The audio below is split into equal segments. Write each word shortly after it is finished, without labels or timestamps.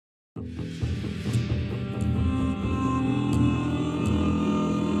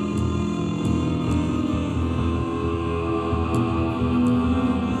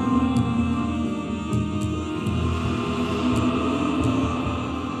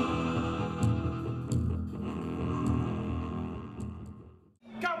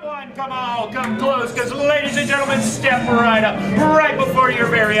come close, because ladies and gentlemen, step right up, right before your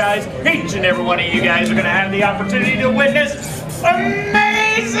very eyes. Each and every one of you guys are going to have the opportunity to witness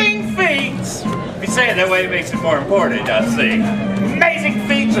amazing feats. If you say it that way, it makes it more important, I see. Amazing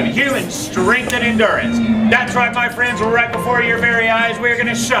feats of human strength and endurance. That's right, my friends, right before your very eyes, we're going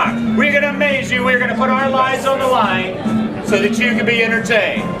to shock, we're going to amaze you, we're going to put our lives on the line so that you can be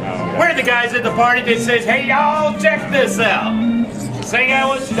entertained. We're the guys at the party that says, hey y'all, check this out. Sing out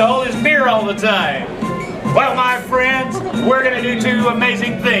wants you to hold his beer all the time. Well, my friends, we're going to do two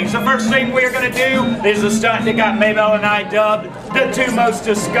amazing things. The first thing we're going to do is the stunt that got Maybelle and I dubbed the two most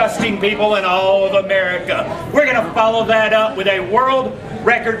disgusting people in all of America. We're going to follow that up with a world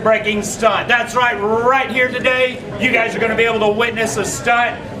record-breaking stunt. That's right, right here today, you guys are going to be able to witness a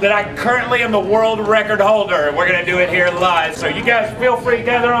stunt that I currently am the world record holder. And we're going to do it here live. So you guys feel free to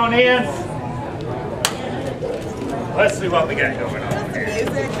gather on in. Let's see what we got going on here.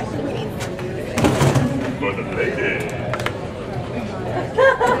 For the lady.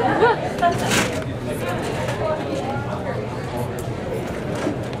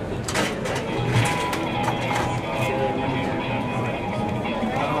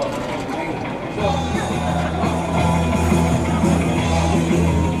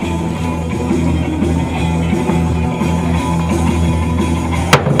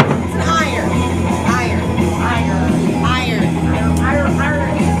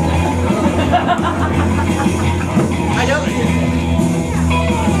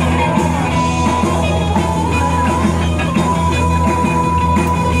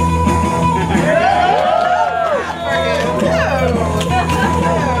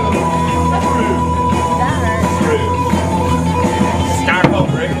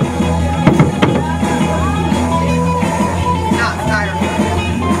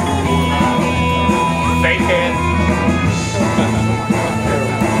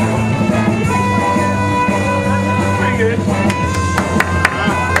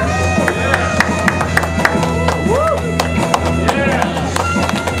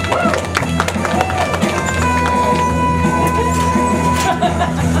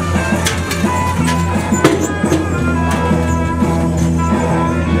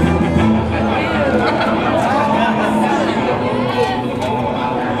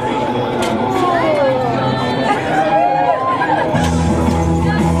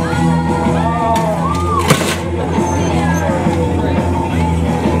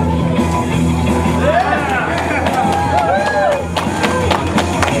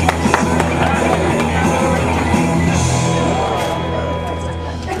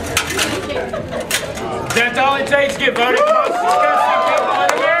 That's all it takes to get voted the most disgusting people in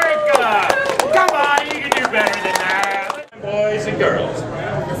America. Come on, you can do better than that. Boys and girls.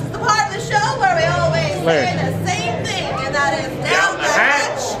 This is the part of the show where we always say the same thing, and that is down the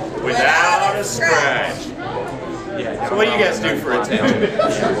hatch without a scratch. So what do you guys do for attention?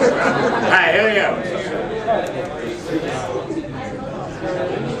 Alright, here we go.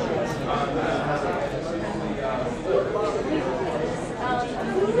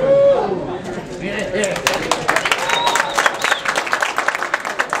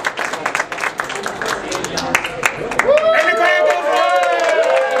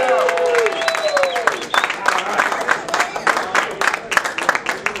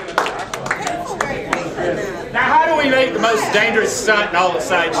 The most dangerous stunt in all the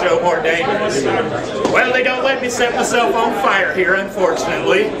Sideshow more dangerous. Well, they don't let me set myself on fire here,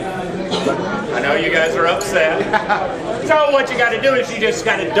 unfortunately. I know you guys are upset. So what you got to do is you just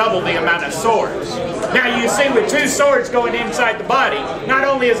got to double the amount of swords. Now you see, with two swords going inside the body, not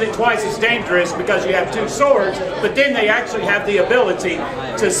only is it twice as dangerous because you have two swords, but then they actually have the ability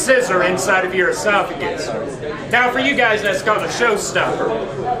to scissor inside of your esophagus. Now for you guys, that's called a showstopper.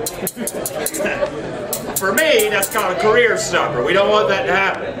 For me, that's called a career stopper. We don't want that to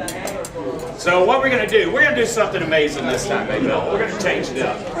happen. So what we're going to do, we're going to do something amazing this time, Maybelle. We're going to change it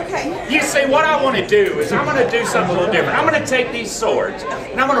up. Okay. You see, what I want to do is I'm going to do something a little different. I'm going to take these swords,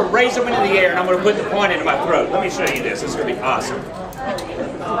 and I'm going to raise them into the air, and I'm going to put the point into my throat. Let me show you this. It's going to be awesome.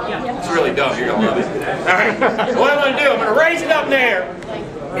 It's really dumb. You're going to love it. All right. So what I'm going to do, I'm going to raise it up in the air,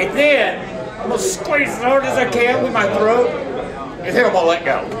 and then I'm going to squeeze as hard as I can with my throat, and then I'm going to let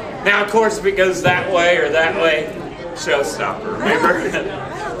go. Now, of course, if it goes that way or that way, showstopper, remember?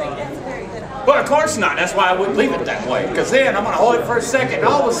 Well, of course not. That's why I wouldn't leave it that way. Because then I'm going to hold it for a second, and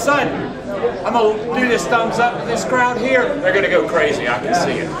all of a sudden, I'm going to do this thumbs up to this crowd here. They're going to go crazy. I can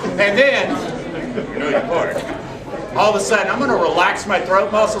see it. And then, you know your part. all of a sudden I'm going to relax my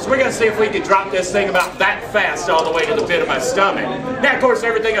throat muscles. We're going to see if we can drop this thing about that fast all the way to the pit of my stomach. Now, of course,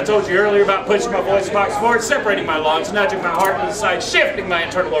 everything I told you earlier about pushing my voice box forward, separating my lungs, nudging my heart to the side, shifting my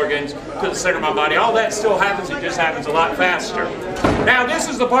internal organs to the center of my body, all that still happens. It just happens a lot faster. Now, this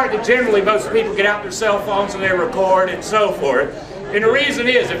is the part that generally most people get out their cell phones and they record and so forth. And the reason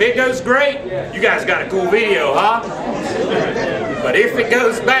is, if it goes great, you guys got a cool video, huh? But if it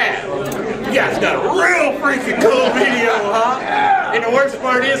goes bad, you guys got a real freaking cool video, huh? And the worst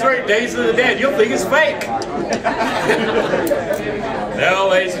part is, right, Days of the Dead, you'll think it's fake. Now,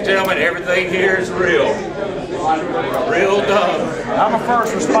 ladies and gentlemen, everything here is real. Real dumb. I'm a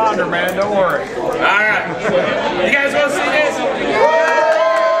first responder, man, don't worry. Alright. You guys want to see this?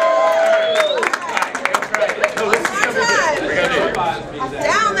 We're going to do it.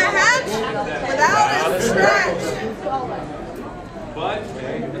 Down the hatch without a stretch. But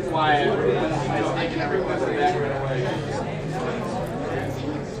that's why I'm taking that request back right away.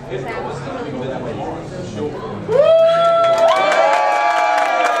 It's almost going to go that way. Sure.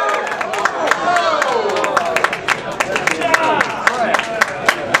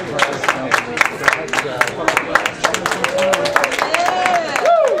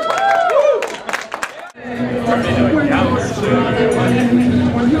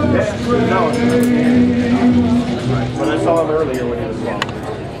 But I saw him earlier when he was gone.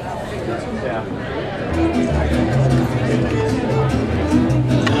 Yeah.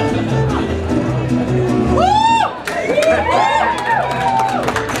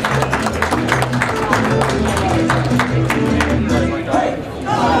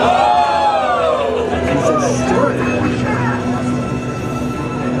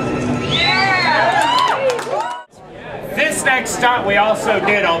 This next stunt we also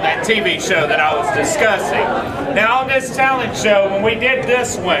did on that TV show that I was discussing. Now on this talent show, when we did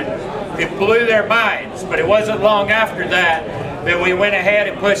this one, it blew their minds, but it wasn't long after that we went ahead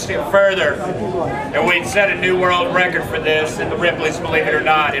and pushed it further, and we set a new world record for this in the Ripley's, believe it or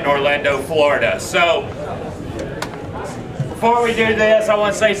not, in Orlando, Florida. So before we do this, I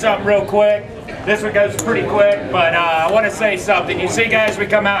want to say something real quick. This one goes pretty quick, but I want to say something. You see, guys, we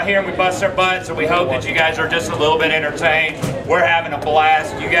come out here and we bust our butts, and we hope that you guys are just a little bit entertained. We're having a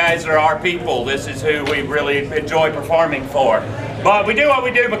blast. You guys are our people. This is who we really enjoy performing for. But we do what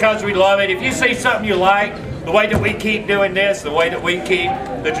we do because we love it. If you see something you like, the way that we keep doing this, the way that we keep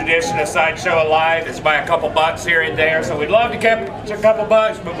the tradition of Sideshow alive is by a couple bucks here and there. So we'd love to catch a couple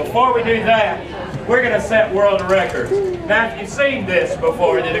bucks, but before we do that, we're going to set world records. Now, if you've seen this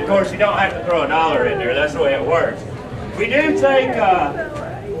before, then of course you don't have to throw $1 in there. That's the way it works. We do take 5s,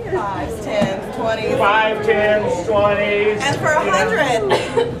 10s, 20s. 5, 10s, 20s. And for 100,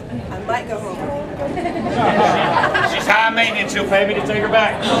 I might go home. She's high maintenance. She'll pay me to take her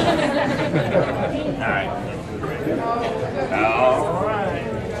back. All right. All right.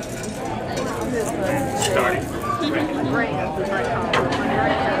 Starting.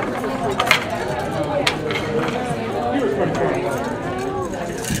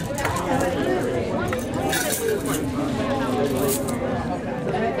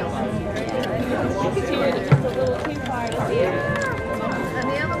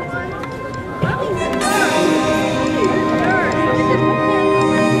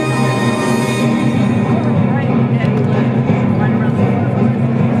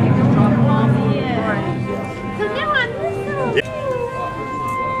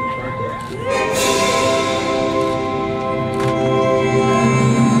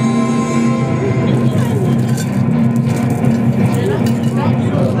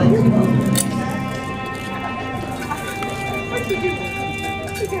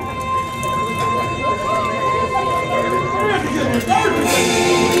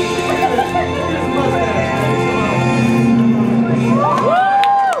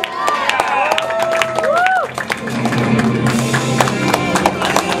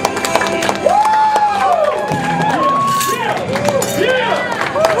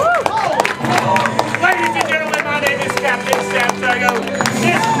 Stab-Tuggo.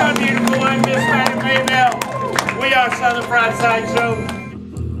 This is my beautiful wife, Miss Maybelle. We are Southern Fright Sideshow.